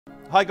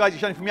Hi guys,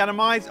 it's Yian from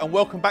Yiannimize and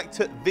welcome back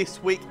to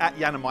This Week at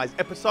Yiannimize,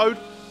 episode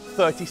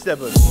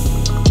 37.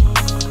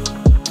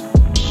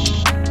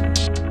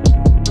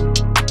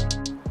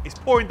 It's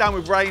pouring down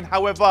with rain,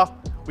 however,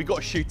 we got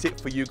to shoot it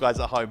for you guys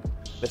at home.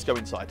 Let's go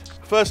inside.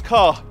 First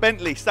car,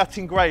 Bentley,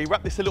 Satin Grey.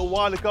 Wrapped this a little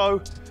while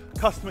ago.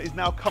 Customer is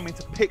now coming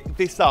to pick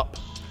this up.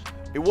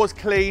 It was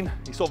clean,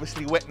 it's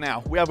obviously wet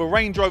now. We have a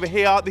Range Rover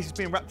here. This has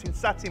been wrapped in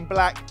satin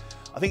black.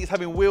 I think it's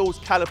having wheels,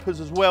 calipers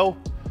as well.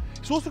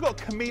 It's also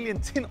got a chameleon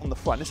tint on the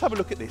front. Let's have a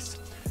look at this.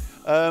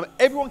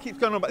 Everyone keeps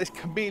going on about this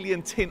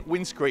chameleon tint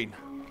windscreen.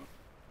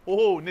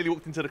 Oh, nearly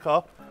walked into the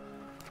car.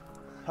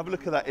 Have a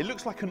look at that. It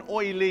looks like an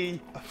oily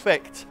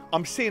effect.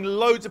 I'm seeing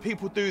loads of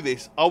people do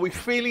this. Are we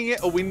feeling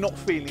it or are we not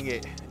feeling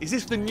it? Is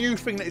this the new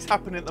thing that is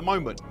happening at the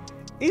moment?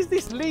 Is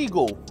this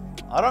legal?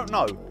 I don't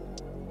know.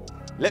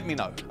 Let me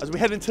know. As we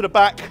head into the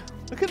back,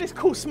 look at this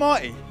cool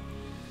Smarty.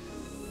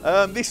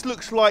 This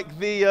looks like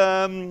the,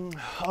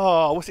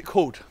 what's it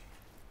called?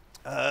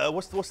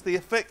 What's the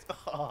effect?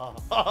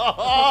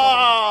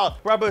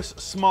 Brabus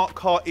smart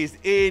car is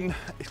in.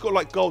 It's got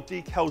like gold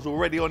decals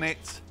already on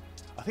it.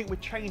 I think we're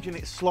changing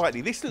it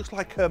slightly. This looks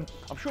like, I'm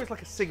sure it's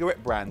like a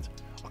cigarette brand.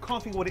 I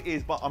can't think what it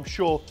is, but I'm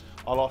sure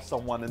I'll ask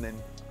someone and then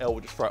Elle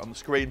will just throw it on the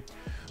screen.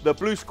 The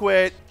blue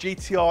square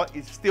GTR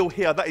is still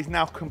here. That is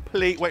now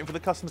complete, waiting for the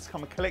customers to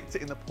come and collect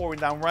it in the pouring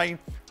down rain.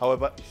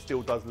 However, it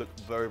still does look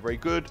very, very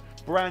good.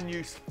 Brand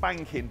new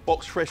spanking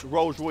box fresh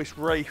Rolls Royce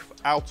Wraith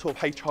out of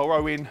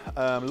HRO in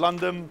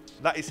London.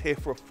 That is here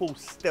for a full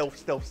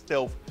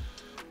stealth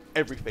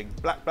everything.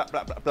 Black, black,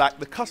 black, black, black.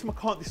 The customer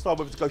can't decide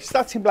whether to go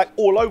satin black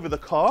all over the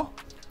car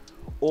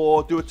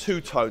or do a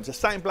two-tone. So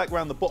satin black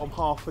around the bottom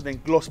half and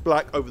then gloss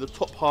black over the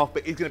top half,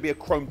 but it's going to be a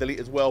chrome delete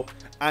as well,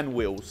 and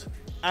wheels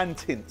and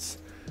tints.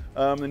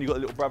 Then you've got a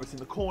little Brabus in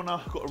the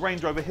corner. Got a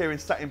Range Rover here in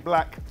satin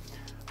black.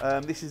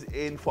 This is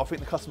in for, I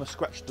think the customer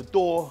scratched the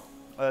door,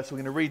 so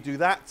we're going to redo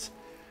that.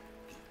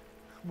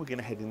 We're going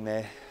to head in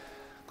there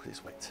because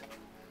it's wet.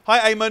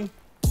 Hi, Eamon.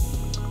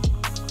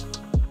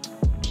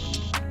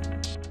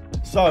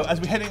 So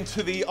as we head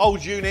into the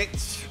old unit,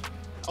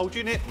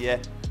 yeah,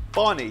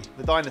 Barney,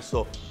 the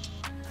dinosaur.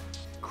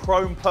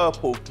 Chrome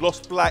purple, gloss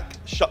black,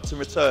 shuts and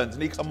returns.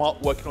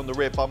 Nicco working on the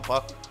rear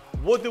bumper.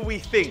 What do we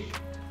think?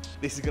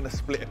 This is going to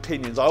split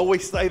opinions. I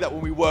always say that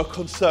when we work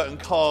on certain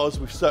cars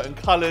with certain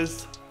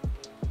colours.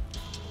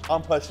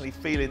 I'm personally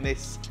feeling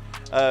this.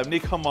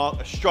 Nicco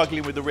are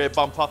struggling with the rear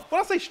bumper.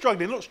 When I say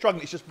struggling, not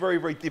struggling, it's just very,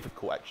 very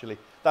difficult actually.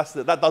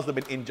 That does them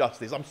an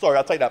injustice. I'm sorry,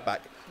 I'll take that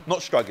back.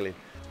 Not struggling.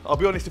 I'll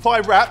be honest, if I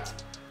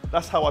rapped,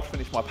 that's how I'd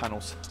finish my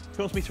panels.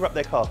 Who wants me to wrap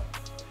their car?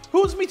 Who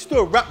wants me to do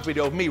a rap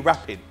video of me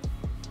rapping?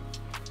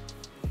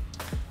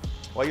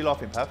 Why are you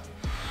laughing, Pav?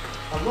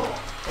 I'm not.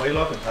 Why are you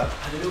laughing,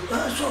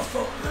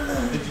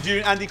 Pav? Did you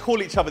and Andy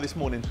call each other this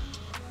morning?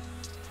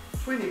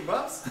 Twinning,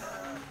 bruv.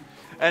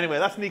 Anyway,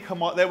 that's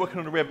Nicco. They're working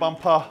on the rear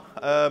bumper.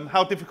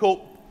 How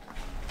difficult?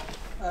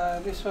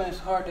 This one is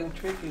hard and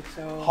tricky,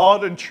 so...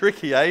 Hard and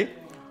tricky, eh?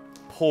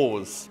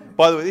 Pause.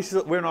 By the way,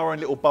 we're in our own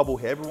little bubble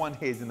here. Everyone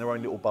here is in their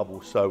own little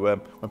bubble. So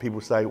when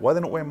people say, why are they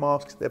not wearing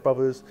masks? They're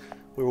brothers.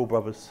 We're all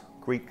brothers.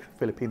 Greek,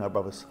 Filipino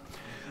brothers.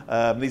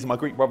 These are my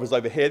Greek brothers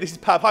over here. This is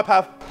Pav. Hi,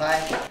 Pav.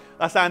 Hi.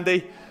 That's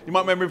Andy. You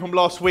might remember him from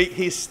last week.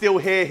 He's still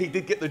here. He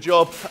did get the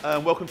job.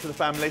 Welcome to the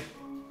family.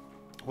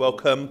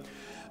 Welcome.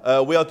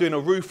 We are doing a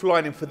roof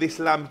lining for this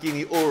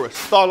Lamborghini Urus.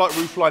 Starlight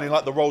roof lining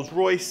like the Rolls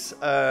Royce.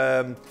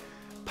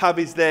 Pav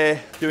is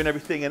there doing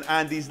everything and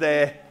Andy's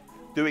there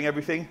doing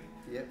everything.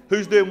 Yep.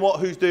 Who's doing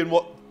what? Who's doing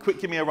what? Quick,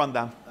 give me a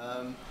rundown.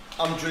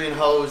 I'm drilling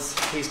holes,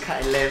 he's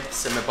cutting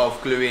lengths, and we're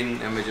both gluing,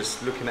 and we're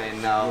just looking at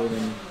it now.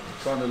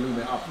 Trying to loom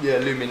it up. Yeah,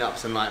 looming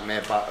up's a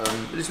nightmare, but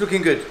it's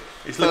looking good.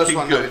 It's First looking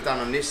one good. that we've done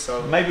on this,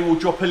 so... Maybe we'll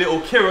drop a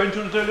little... Kieran, do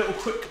you want to do a little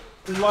quick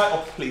light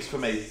off, please, for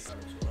me?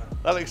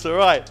 That looks all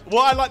right.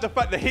 Well, I like the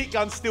fact the heat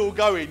gun's still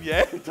going,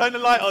 yeah? Turn the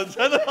light on,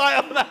 turn the light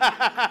on.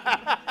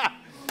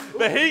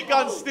 The heat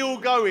gun's still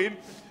going.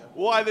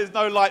 Why there's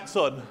no lights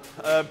on?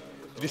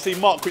 Did you see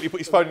Mark quickly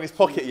put his phone in his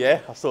pocket,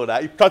 yeah? I saw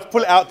that. He tried to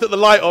pull it out, took the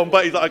light on,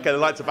 but he's like, okay, the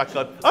lights are back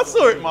on. I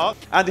saw it, Mark.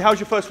 Andy, how was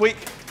your first week?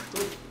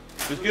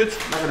 It was good?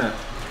 Loving it.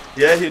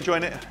 Yeah, you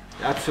enjoying it?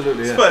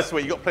 Absolutely, yeah. It's first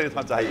week, you got plenty of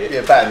time to hate it.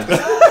 Yeah, bad.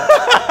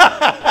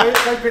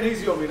 They've been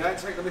easy on me, don't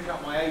take a look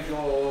at my age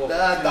or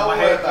don't my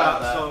worry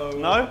about that. So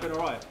No? I've been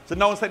alright. So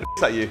no one's taking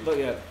the at you? Not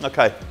yet.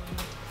 Okay.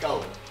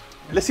 Go.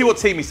 Let's see what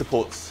team he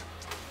supports.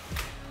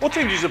 What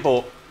team do you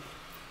support?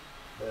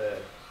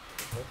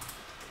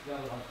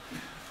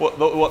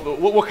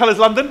 What colour's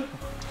London?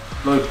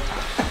 Blue.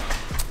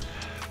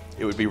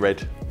 It would be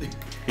red.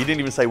 He didn't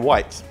even say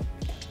white.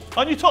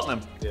 Aren't you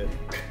Tottenham? Yeah.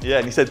 Yeah,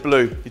 and he said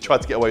blue. He tried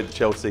to get away with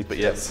Chelsea, but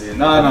yes.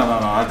 No.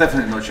 I'm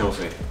definitely not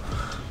Chelsea.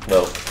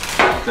 Well,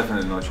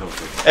 definitely not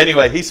Chelsea.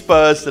 Anyway, he's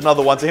Spurs,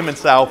 another one. So him and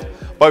Salv,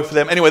 both of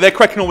them. Anyway, they're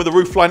cracking on with the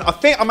roof line. I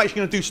think I'm actually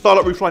going to do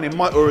Starlight roof line in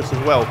my Urus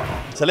as well.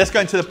 So let's go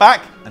into the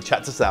back and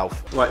chat to Salv.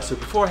 Right, so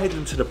before I head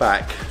into the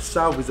back,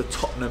 Salv is a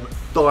Tottenham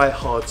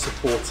die-hard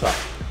supporter.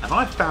 And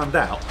I found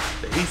out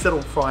that he said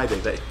on Friday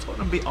that if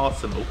Tottenham beat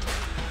Arsenal,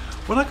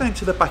 when I go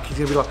into the back, he's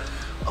going to be like,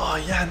 oh,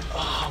 Yian,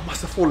 I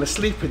must have fallen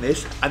asleep in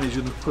this, and he's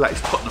going to pull out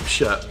his Tottenham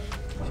shirt. So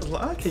I was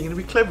like, okay, you're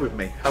going to be clever with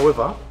me.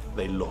 However,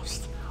 they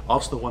lost.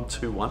 Arsenal won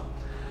 2-1.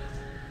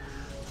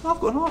 I've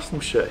got an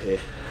Arsenal shirt here.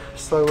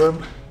 So,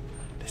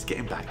 let's get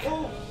him back.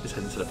 Let's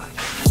head into the back.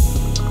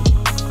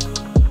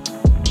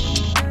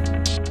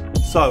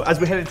 So, as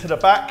we head into the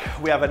back,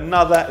 we have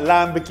another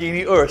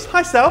Lamborghini Urus.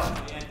 Hi, Salv.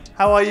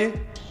 How are you?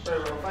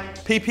 Very well,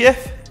 thanks.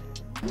 PPF?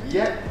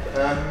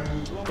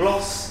 Yep,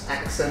 gloss,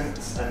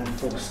 accents, and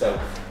full stealth.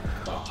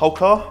 Whole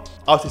car?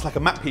 Oh, so it's like a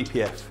matte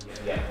PPF.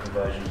 Yeah,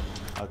 conversion.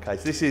 Okay,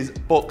 so this is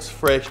box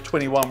fresh,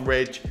 21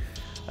 reg.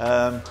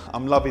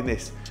 I'm loving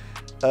this.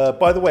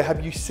 By the way,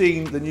 have you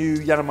seen the new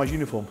Yiannimize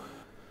uniform?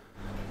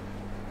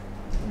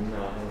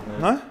 No?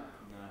 No?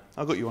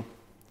 I got you one.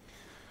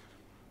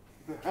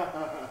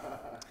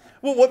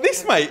 What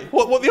this, mate?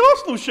 What the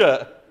Arsenal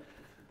shirt?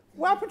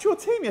 What happened to your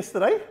team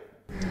yesterday?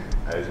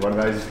 It was one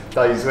of those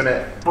days, wasn't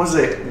it? Was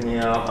it?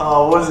 Yeah.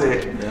 Oh, was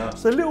it? Yeah.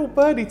 So little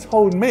birdie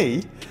told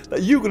me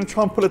that you were going to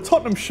try and pull a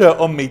Tottenham shirt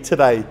on me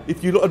today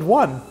if you lot had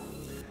won.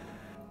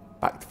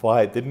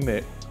 Backfired, didn't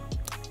it?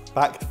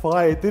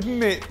 Backfired,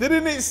 didn't it?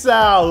 Didn't it,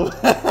 Sal?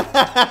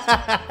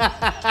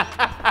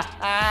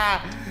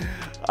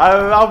 I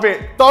love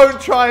it.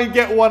 Don't try and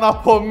get one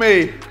up on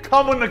me.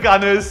 Come on, the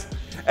Gunners.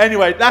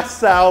 Anyway, that's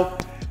Sal.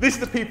 This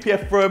is the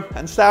PPF room,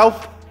 and Sal,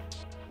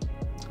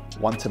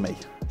 one to me.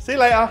 See you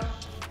later.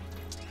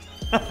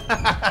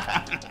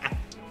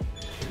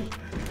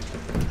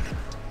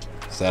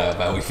 So,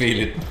 how are we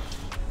feeling?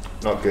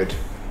 Not good.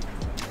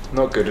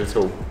 Not good at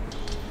all.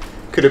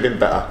 Could have been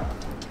better.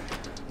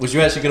 Was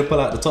you actually going to pull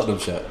out the Tottenham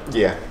shirt?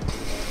 Yeah.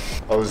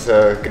 I was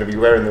going to be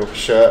wearing the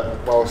shirt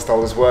whilst I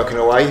was working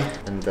away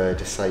and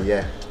just say,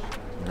 yeah,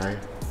 you know,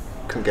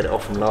 couldn't get it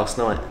off from last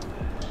night.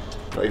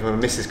 Not even my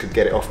missus could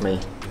get it off me.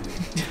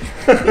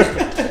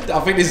 I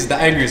think this is the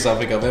angriest I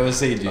think I've ever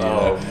seen you.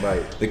 Oh, you know?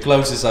 mate. The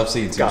closest I've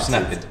seen to Gutted.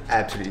 snapping.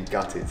 Absolutely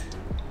gutted.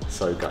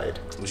 So gutted.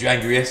 Was you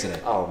angry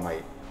yesterday? Oh,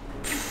 mate.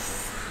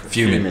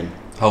 Fuming.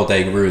 Whole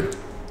day ruined.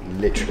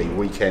 Literally,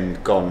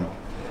 weekend gone.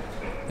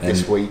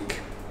 This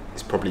week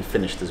is probably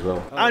finished as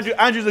well.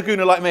 Andrew's a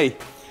gooner like me,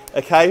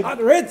 okay?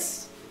 the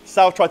Reds.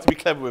 Sal tried to be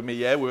clever with me,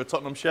 yeah, with a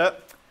Tottenham shirt.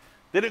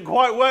 Didn't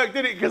quite work,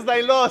 did it? Because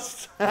they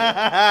lost.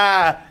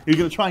 You're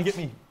going to try and get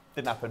me.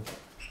 Didn't happen.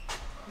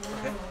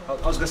 Okay. I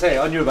was going to say,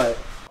 I knew about it.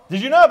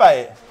 Did you know about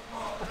it?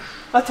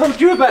 I told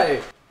you about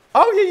it.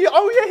 Oh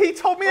yeah, he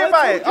told me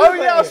about it. Oh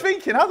yeah, I was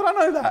thinking, how did I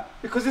know that?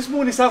 Because this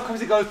morning Salv comes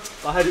and goes,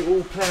 I had it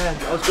all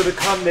planned. I was going to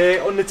come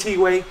there on the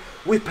T-way,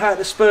 whip out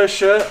the Spurs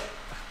shirt,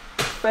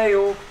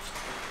 fail.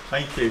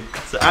 Thank you.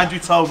 So Andrew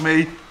told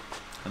me,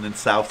 and then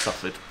Salv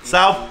suffered.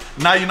 Salv,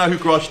 now you know who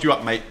grassed you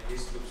up, mate.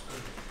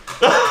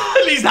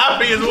 He's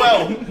happy as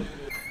well.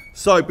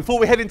 So before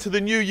we head into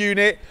the new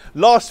unit,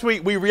 last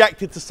week we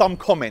reacted to some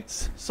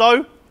comments.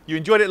 So you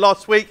enjoyed it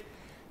last week.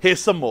 Here's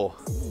some more.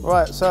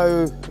 Right,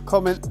 so the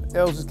comment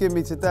Els has given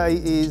me today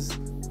is,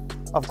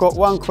 I've got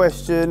one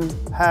question,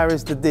 how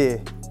is the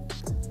deer?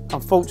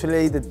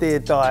 Unfortunately, the deer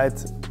died.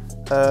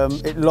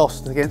 It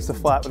lost against the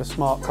fight with a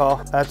smart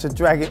car. I had to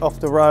drag it off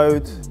the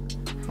road,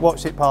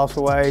 watch it pass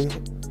away,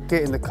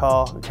 get in the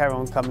car, and carry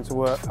on coming to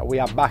work. We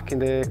are back in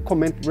the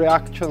comment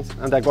reactions,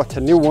 and I got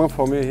a new one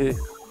for me here.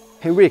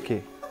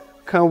 Henrique,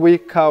 can we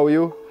call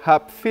you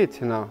Happy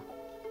Feet now?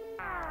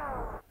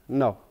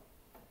 No.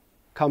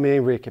 Call me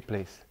Enrique,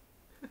 please.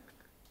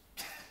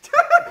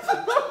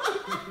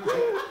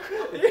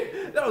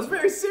 That was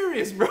very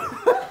serious, bro.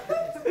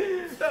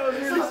 That was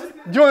really serious.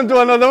 Do you want to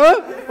do another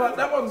one? But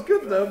that one's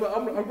good though, but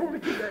I'm probably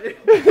keep that in.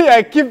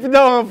 Yeah, keep it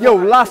down. Yo,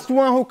 last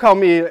one who called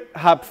me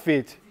Happy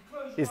Feet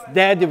is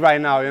daddy right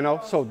now, you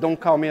know, so don't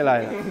call me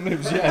like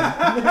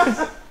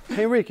that.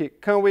 Henrique,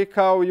 can we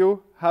call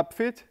you Happy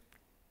Feet?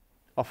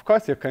 Of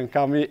course you can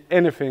call me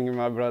anything,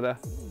 my brother.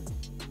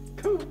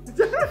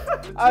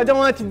 I don't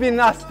want to be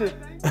nasty.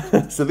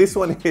 So this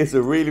one here is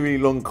a really, really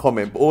long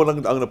comment, but all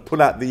I'm going to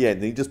pull out the end,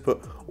 and you just put,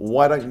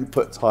 why don't you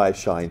put tyre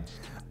shine?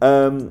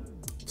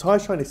 Tyre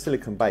shine is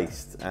silicone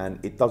based and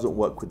it doesn't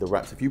work with the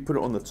wraps. If you put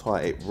it on the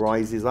tyre, it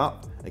rises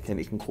up. Again,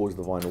 it can cause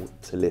the vinyl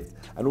to lift.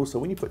 And also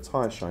when you put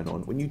tyre shine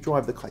on, when you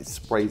drive the car, it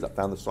sprays up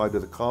down the side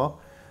of the car.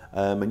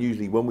 And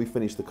usually when we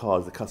finish the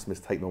cars, the customers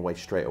take them away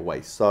straight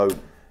away. So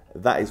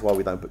that is why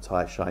we don't put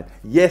tyre shine.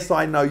 Yes,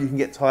 I know you can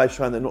get tyre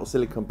shine, they're not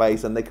silicone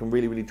based and they can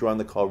really, really dry on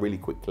the car really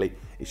quickly.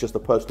 It's just a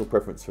personal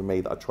preference for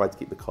me that I try to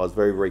keep the cars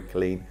very, very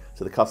clean.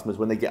 So the customers,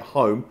 when they get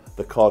home,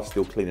 the car's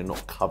still clean and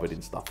not covered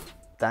in stuff.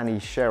 Danny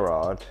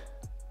Sherrard,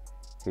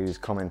 who's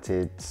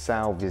commented,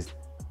 Salv is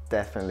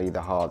definitely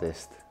the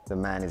hardest. The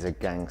man is a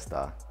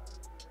gangster.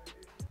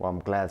 Well, I'm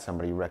glad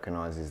somebody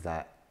recognises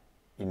that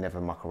you never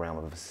muck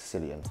around with a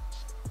Sicilian.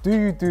 Do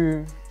you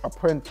do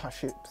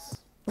apprenticeships?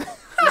 Wait,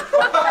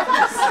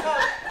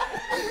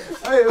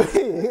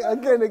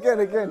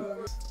 again.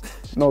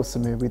 No,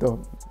 Samir, we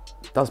don't.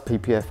 Does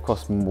PPF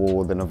cost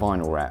more than a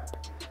vinyl wrap?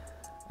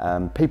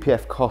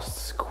 PPF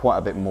costs quite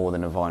a bit more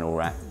than a vinyl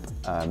wrap,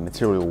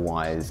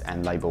 material-wise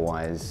and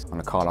labour-wise. On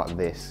a car like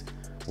this,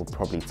 will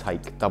probably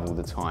take double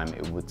the time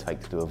it would take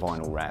to do a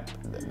vinyl wrap.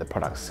 The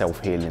product's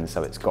self-healing,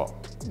 so it's got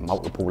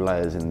multiple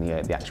layers in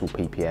the actual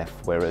PPF,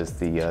 whereas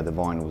the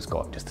vinyl's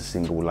got just a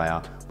single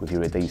layer with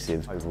your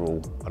adhesive.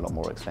 Overall, a lot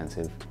more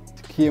expensive.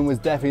 Yian was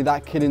definitely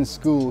that kid in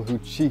school who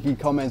cheeky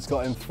comments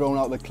got him thrown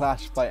out the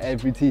class by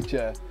every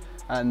teacher.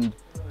 And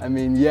I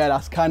mean, yeah,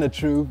 that's kind of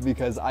true,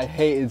 because I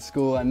hated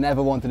school. I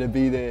never wanted to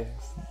be there.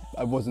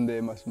 I wasn't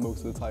there most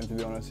of the time, to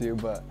be honest with you,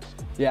 but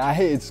yeah, I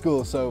hated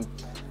school, so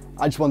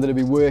I just wanted to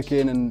be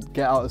working and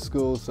get out of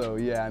school. So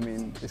yeah, I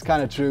mean, it's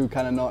kind of true,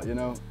 kind of not, you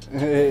know.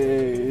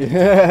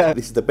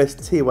 This is the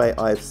best TWAY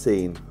I've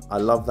seen. I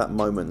love that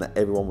moment that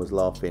everyone was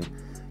laughing.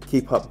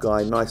 Keep up,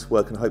 guy, nice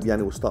work, and I hope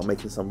Yiannimize will start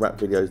making some rap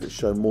videos that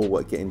show more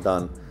work getting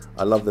done.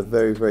 I love the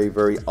very, very,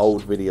 very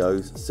old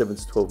videos, 7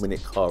 to 12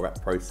 minute car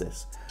wrap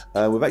process.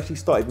 We've actually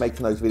started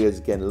making those videos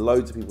again.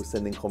 Loads of people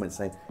sending comments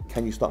saying,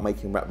 can you start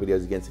making wrap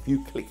videos again? So if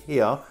you click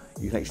here,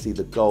 you can actually see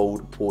the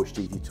gold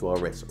Porsche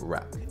GT2 RS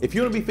wrap. If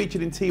you want to be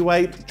featured in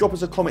TWAY, drop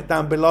us a comment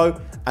down below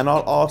and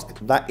I'll ask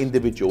that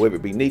individual, whether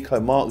it be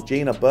Nicco, Mark,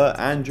 Gina, Bert,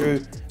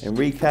 Andrew,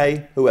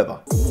 Enrique,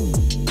 whoever.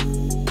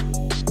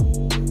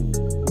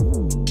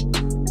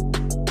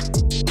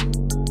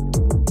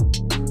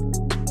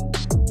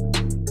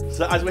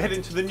 So as we're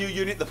heading to the new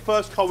unit, the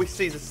first car we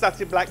see is a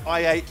Satin Black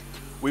i8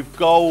 with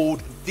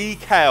gold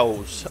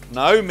decals.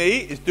 Naomi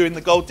is doing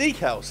the gold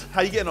decals.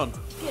 How are you getting on?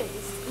 Good,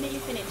 it's nearly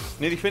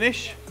finished. Nearly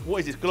finished?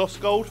 What is this, gloss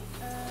gold?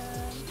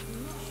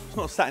 It's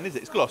not satin, is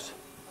it? It's gloss.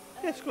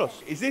 Yeah, it's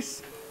gloss. Is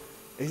it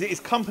his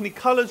company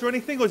colours or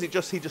anything, or is it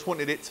just he just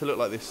wanted it to look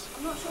like this?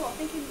 I'm not sure. I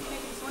think he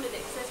maybe just wanted it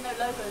because there's no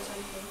logos or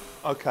anything.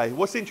 Okay,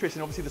 what's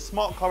interesting, obviously the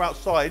smart car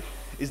outside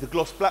is the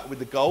gloss black with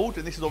the gold,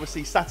 and this is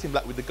obviously satin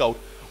black with the gold.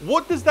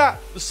 What does the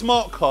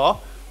smart car,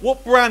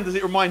 what brand does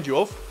it remind you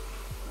of?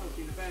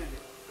 Smoking the Bandit.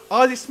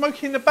 Oh, is it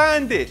Smoking the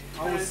Bandit?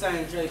 I was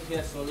saying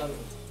JPS or Lotus.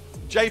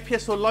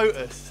 JPS or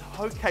Lotus?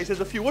 Okay, so there's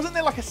a few. Wasn't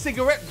there like a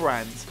cigarette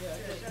brand?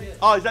 Yeah.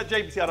 Oh, is that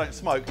JPC? I don't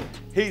smoke.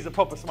 He's a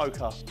proper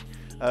smoker.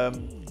 I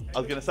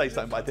was going to say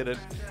something, but I didn't.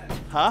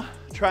 Huh?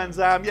 Trans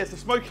Am. Yeah, so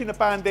Smoking the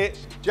Bandit,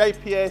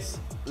 JPS,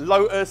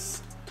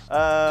 Lotus.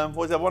 What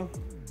was the other one?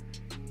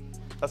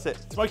 That's it.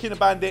 Smoking the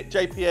Bandit,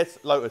 JPS,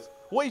 Lotus.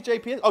 What is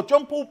JPS? Oh,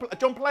 John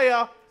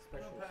Player.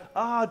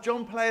 Ah,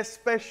 John Player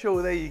Special.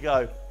 There you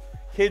go.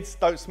 Kids,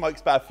 don't smoke.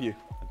 It's bad for you.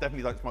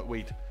 Definitely don't smoke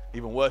weed.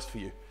 Even worse for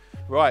you.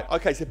 Right.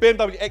 Okay. So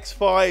BMW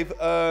X5.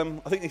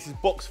 I think this is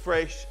box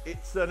fresh.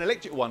 It's an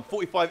electric one.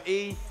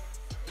 45e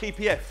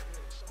PPF.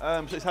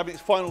 So it's having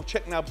its final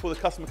check now before the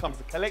customer comes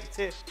to collect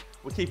it.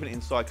 We're keeping it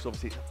inside because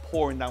obviously it's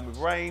pouring down with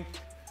rain.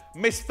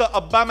 Mr.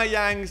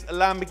 Aubameyang's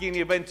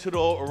Lamborghini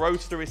Aventador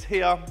Roadster is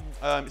here.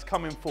 It's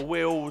coming for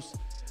wheels.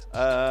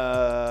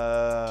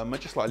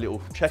 Just like a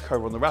little check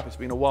over on the wrap. It's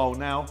been a while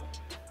now.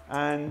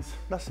 And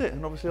that's it.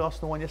 And obviously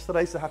Arsenal won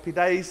yesterday, so happy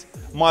days.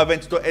 My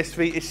Aventador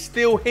SV is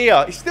still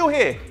here. It's still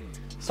here.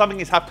 Something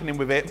is happening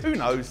with it. Who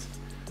knows?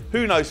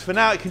 Who knows? For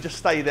now, it can just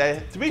stay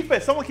there. To be fair,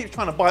 someone keeps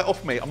trying to buy it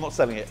off me. I'm not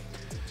selling it.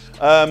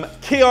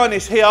 Yian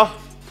is here.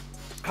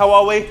 How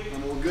are we?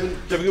 I'm all good. Did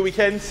you have a good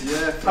weekend?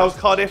 Yeah. How was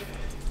Cardiff?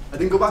 I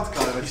didn't go back to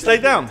Cardiff. You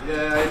stayed down?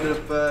 Yeah, I ended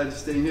up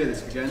just staying here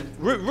this weekend.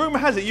 Rumour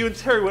has it you and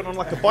Terry went on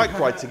like a bike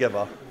ride together.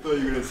 I thought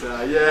you were going to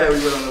say, yeah,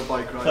 we went on a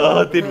bike ride.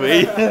 Oh, did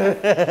we?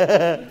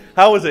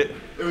 How was it?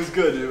 It was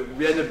good.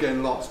 We ended up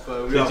getting lost,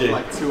 but we were for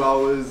like 2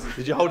 hours.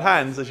 Did you hold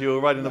hands as you were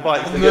riding the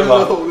bikes No, together?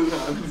 not holding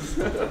hands.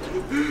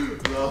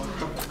 No.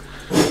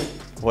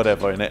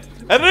 Whatever, innit?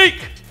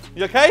 Enrique!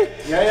 You okay?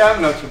 Yeah,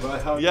 I'm not too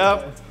bad. How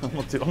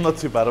I'm not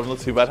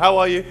too bad. How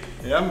are you?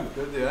 Yeah, I'm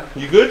good, yeah.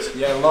 You good?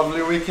 Yeah,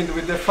 lovely weekend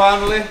with the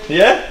family.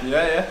 Yeah?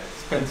 Yeah.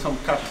 Spent some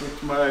cash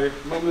with my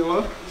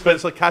mother-in-law.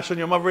 Spent some cash on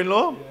your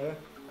mother-in-law? Yeah.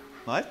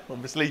 Nice.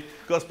 Obviously,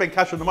 got to spend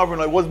cash on the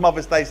mother-in-law. It was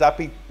Mother's Day, so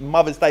happy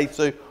Mother's Day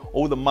to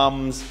all the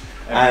mums.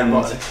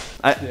 Everybody.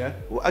 Yeah.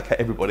 Well, okay,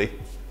 everybody.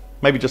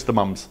 Maybe just the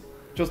mums.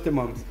 Just the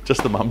mums.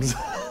 Just the mums.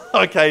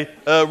 Okay.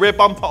 Rear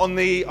bumper on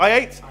the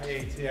i8?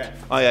 i8, yeah.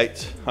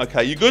 i8.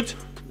 Okay, you good?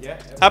 Yeah.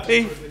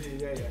 Happy?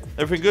 Yeah.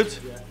 Everything good?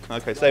 Yeah.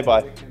 Okay, say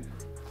bye.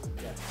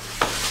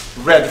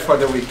 Red for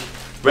the week.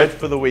 Red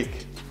for the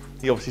week.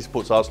 He obviously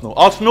supports Arsenal.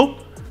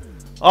 Arsenal?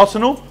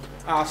 Arsenal?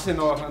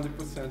 Arsenal,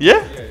 100%.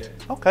 Yeah? Yeah.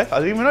 Okay, I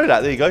didn't even know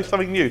that. There you go,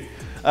 something new.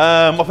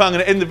 I think I'm going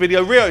to end the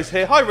video. Rio's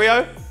here. Hi,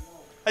 Rio.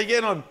 How you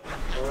getting on?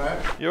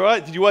 Alright. You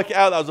alright? Did you work it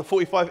out? That was a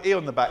 45E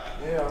on the back.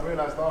 Yeah, I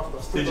realised after.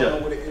 I still Did don't you?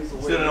 know what it is.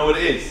 Still don't know what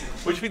it is.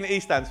 What do you think the E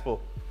stands for?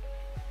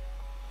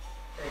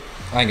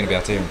 I ain't gonna be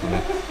able to hear him from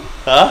there.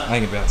 Huh? I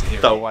ain't gonna be able to hear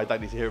him. Don't worry, I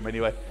don't need to hear him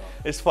anyway.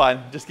 It's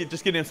fine. Just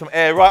give him some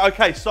air. Right,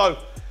 okay, so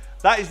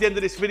that is the end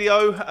of this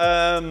video.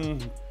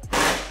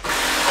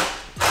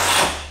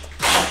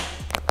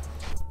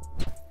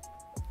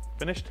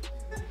 Finished?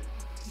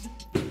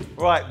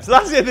 Right, so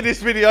that's the end of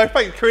this video.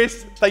 Thank you,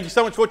 Chris. Thank you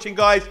so much for watching,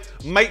 guys.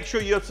 Make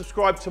sure you're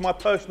subscribed to my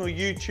personal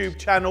YouTube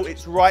channel.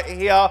 It's right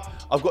here.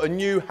 I've got a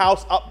new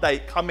house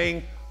update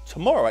coming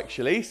tomorrow,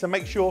 actually. So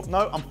make sure,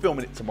 no, I'm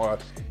filming it tomorrow.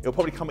 It'll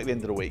probably come at the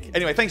end of the week.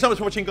 Anyway, thanks so much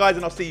for watching, guys,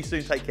 and I'll see you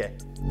soon. Take care.